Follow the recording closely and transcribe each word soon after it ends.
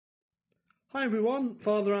Hi everyone,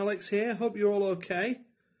 Father Alex here, hope you're all okay.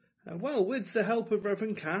 Well, with the help of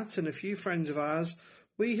Reverend Cat and a few friends of ours,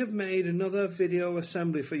 we have made another video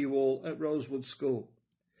assembly for you all at Rosewood School.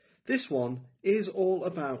 This one is all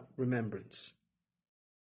about remembrance.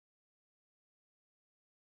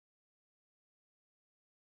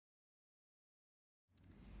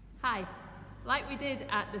 Hi, like we did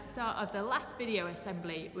at the start of the last video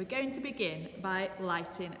assembly, we're going to begin by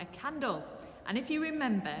lighting a candle. And if you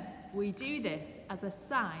remember, we do this as a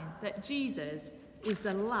sign that Jesus is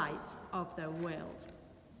the light of the world.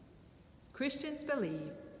 Christians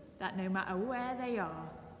believe that no matter where they are,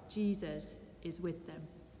 Jesus is with them.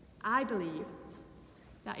 I believe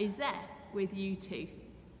that He's there with you too.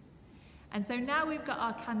 And so now we've got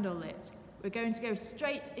our candle lit, we're going to go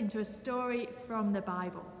straight into a story from the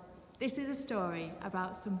Bible. This is a story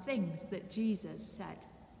about some things that Jesus said.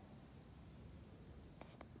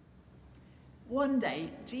 One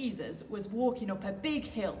day, Jesus was walking up a big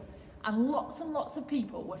hill and lots of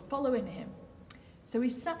people were following him. So he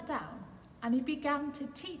sat down and he began to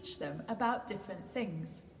teach them about different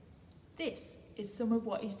things. This is some of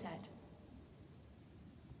what he said.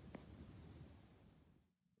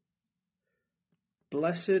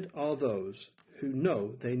 Blessed are those who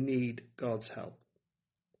know they need God's help.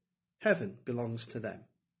 Heaven belongs to them.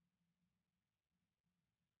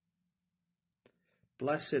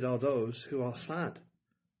 Blessed are those who are sad.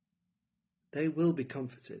 They will be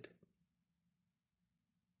comforted.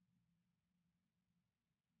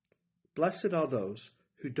 Blessed are those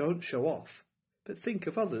who don't show off, but think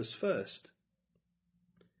of others first.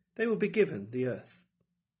 They will be given the earth.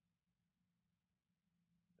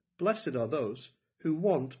 Blessed are those who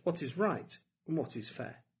want what is right and what is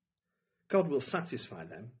fair. God will satisfy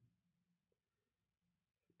them.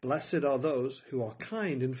 Blessed are those who are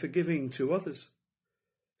kind and forgiving to others.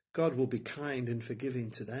 God will be kind and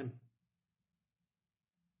forgiving to them.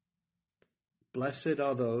 Blessed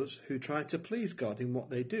are those who try to please God in what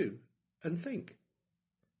they do and think.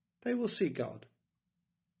 They will see God.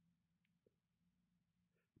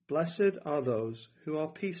 Blessed are those who are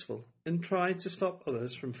peaceful and try to stop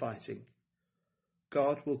others from fighting.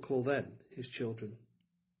 God will call them His children.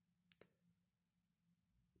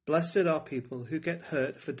 Blessed are people who get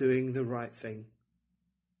hurt for doing the right thing.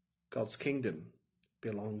 God's kingdom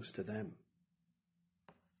belongs to them.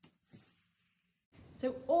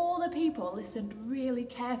 So all the people listened really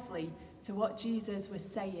carefully to what Jesus was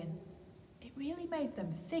saying. It really made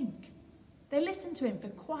them think. They listened to him for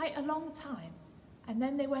quite a long time, and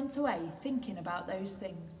then they went away thinking about those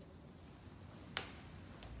things.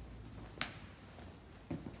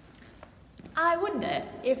 I wonder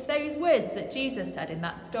if those words that Jesus said in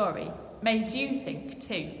that story made you think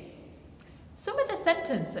too. Some of the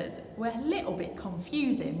sentences were a little bit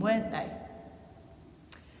confusing, weren't they?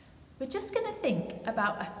 We're just going to think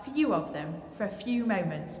about a few of them for a few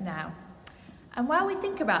moments now. And while we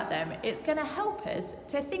think about them, it's going to help us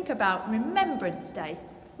to think about Remembrance Day,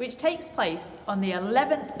 which takes place on the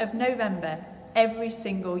 11th of November every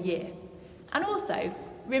single year. And also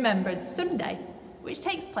Remembrance Sunday, which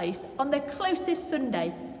takes place on the closest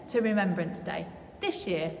Sunday to Remembrance Day, this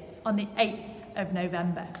year on the 8th of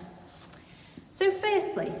November. So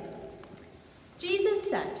firstly, Jesus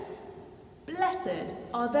said, "Blessed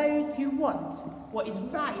are those who want what is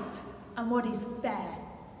right and what is fair."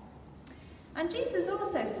 And Jesus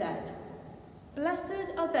also said,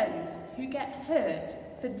 "Blessed are those who get hurt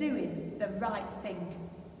for doing the right thing."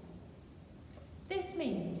 This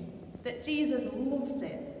means that Jesus loves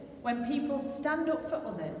it when people stand up for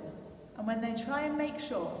others and when they try and make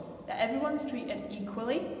sure that everyone's treated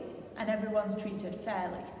equally and everyone's treated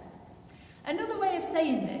fairly. Another way of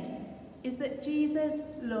saying this is that Jesus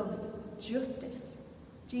loves justice.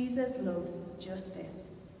 Jesus loves justice.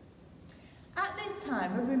 At this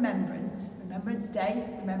time of remembrance, Remembrance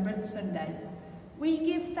Day, Remembrance Sunday, we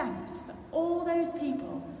give thanks for all those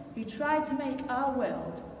people who try to make our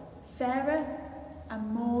world fairer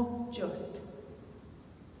and more just.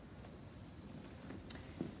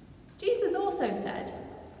 Jesus also said,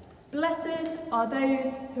 "Blessed are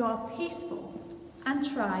those who are peaceful and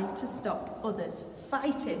try to stop others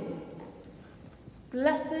fighting.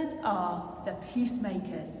 Blessed are the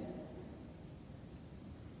peacemakers."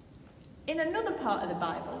 In another part of the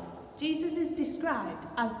Bible, Jesus is described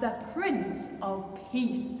as the Prince of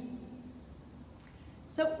Peace.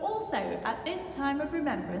 So also at this time of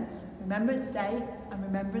remembrance, Remembrance Day and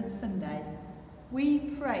Remembrance Sunday, we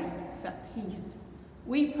pray for peace.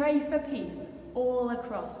 We pray for peace all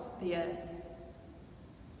across the earth.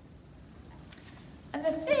 And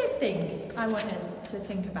the third thing I want us to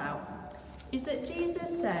think about is that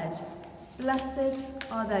Jesus said, Blessed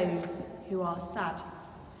are those who are sad.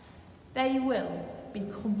 They will be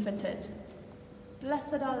comforted.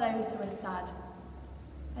 Blessed are those who are sad.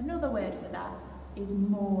 Another word for that is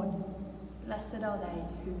mourn. Blessed are they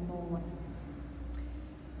who mourn.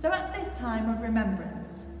 So at this time of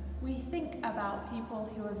remembrance, we think about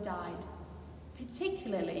people who have died,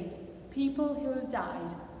 particularly people who have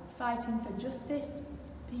died fighting for justice,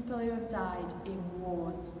 people who have died in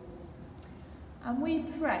wars. And we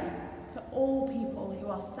pray for all people who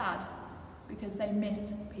are sad because they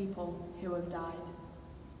miss people who have died.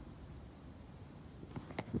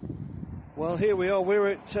 Well, here we are. We're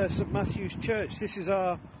at St Matthew's Church. This is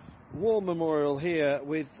our war memorial here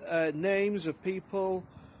with names of people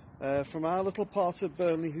from our little part of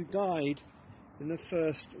Burnley who died in the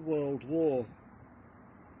First World War.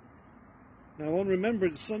 Now, on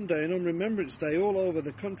Remembrance Sunday and on Remembrance Day, all over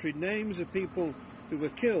the country, names of people who were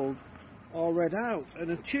killed are read out, and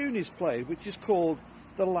a tune is played which is called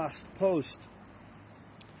The Last Post.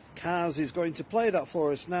 Kaz is going to play that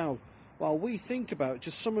for us now, while we think about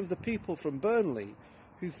just some of the people from Burnley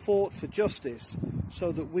who fought for justice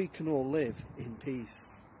so that we can all live in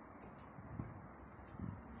peace.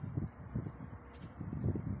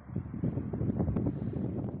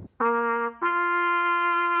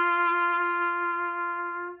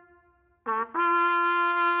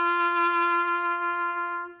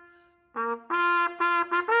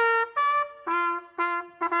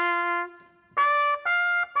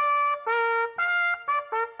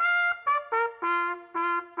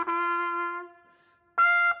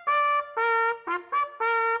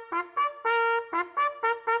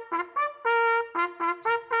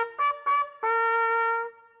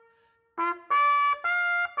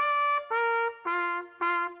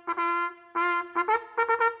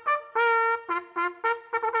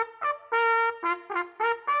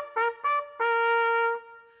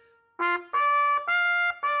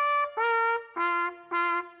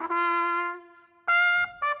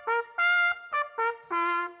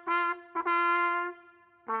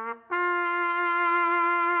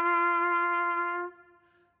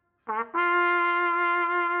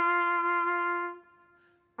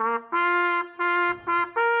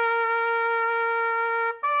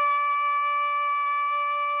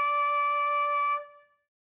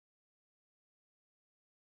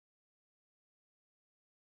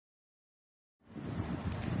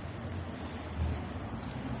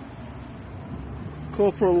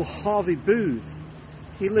 Corporal Harvey Booth,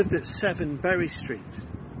 he lived at 7 Berry Street.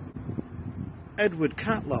 Edward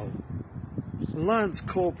Catlow, Lance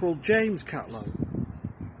Corporal James Catlow.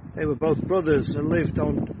 They were both brothers and lived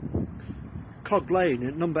on Cog Lane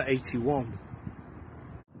at number 81.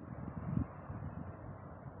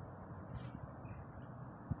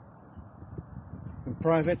 And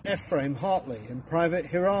Private Ephraim Hartley and Private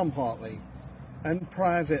Hiram Hartley and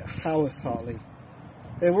Private Howarth Hartley.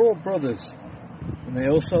 They were all brothers, and they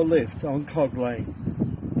also lived on Cog Lane.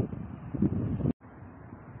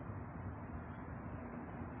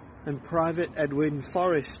 And Private Edwin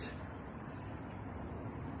Forrest,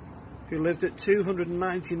 who lived at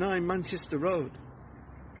 299 Manchester Road.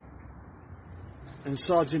 And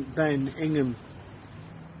Sergeant Ben Ingham,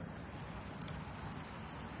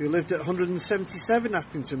 who lived at 177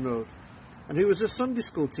 Accrington Road, and who was a Sunday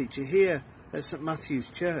school teacher here at St Matthew's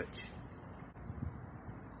Church.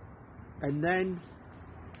 And then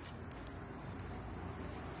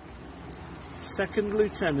Second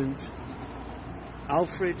Lieutenant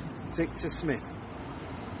Alfred Victor Smith,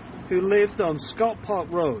 who lived on Scott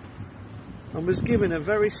Park Road and was given a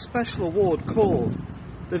very special award called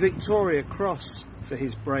the Victoria Cross for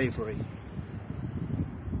his bravery.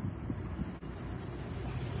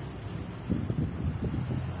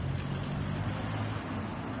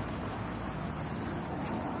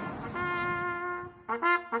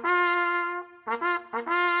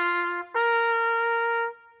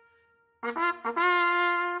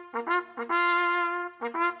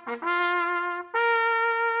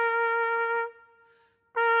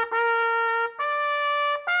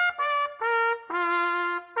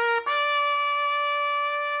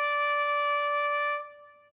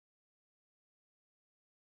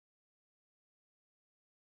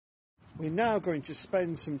 We're now going to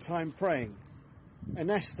spend some time praying,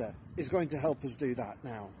 and Esther is going to help us do that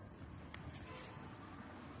now.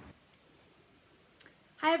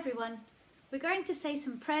 Hi everyone, we're going to say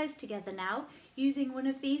some prayers together now using one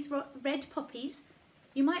of these red poppies.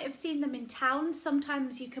 You might have seen them in town.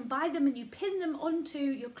 Sometimes you can buy them and you pin them onto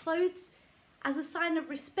your clothes as a sign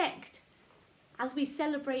of respect as we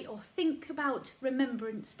celebrate or think about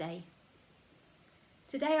Remembrance Day.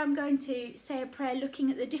 Today I'm going to say a prayer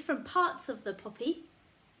looking at the different parts of the poppy.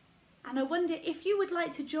 And I wonder if you would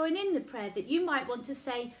like to join in the prayer that you might want to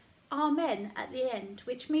say Amen at the end,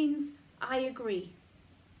 which means I agree.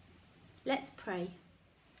 Let's pray.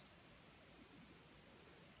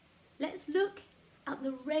 Let's look at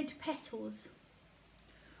the red petals.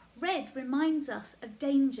 Red reminds us of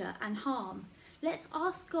danger and harm. Let's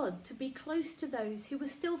ask God to be close to those who are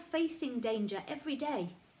still facing danger every day.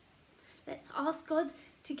 Let's ask God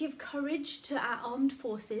to give courage to our armed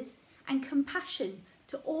forces and compassion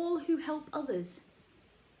to all who help others.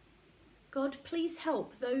 God, please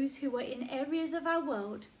help those who are in areas of our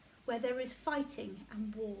world where there is fighting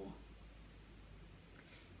and war.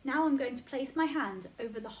 Now I'm going to place my hand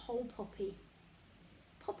over the whole poppy.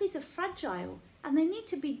 Poppies are fragile and they need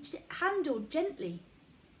to be handled gently.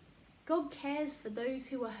 God cares for those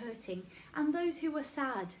who are hurting and those who are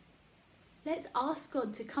sad. Let's ask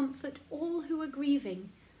God to comfort all who are grieving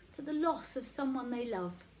for the loss of someone they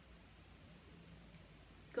love.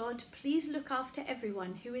 God, please look after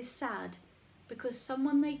everyone who is sad because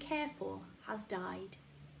someone they care for has died.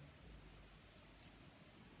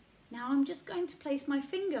 Now I'm just going to place my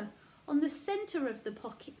finger on the centre of the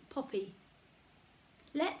poppy.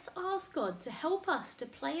 Let's ask God to help us to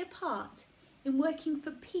play a part in working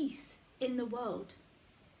for peace in the world.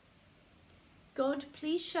 God,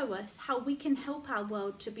 please show us how we can help our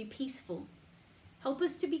world to be peaceful. Help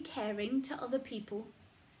us to be caring to other people,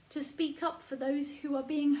 to speak up for those who are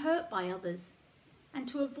being hurt by others, and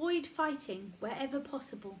to avoid fighting wherever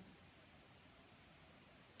possible.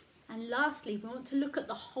 And lastly, we want to look at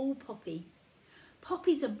the whole poppy.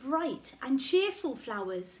 Poppies are bright and cheerful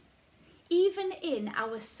flowers. Even in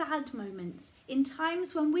our sad moments, in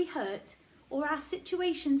times when we hurt or our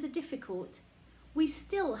situations are difficult, we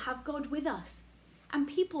still have God with us and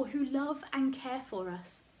people who love and care for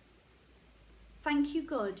us. Thank you,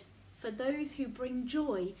 God, for those who bring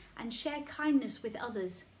joy and share kindness with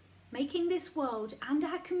others, making this world and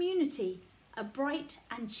our community a bright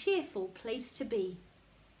and cheerful place to be.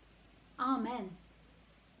 Amen.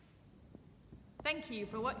 Thank you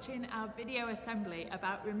for watching our video assembly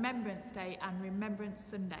about Remembrance Day and Remembrance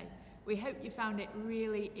Sunday. We hope you found it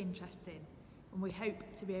really interesting and we hope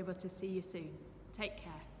to be able to see you soon. Take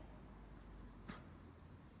care.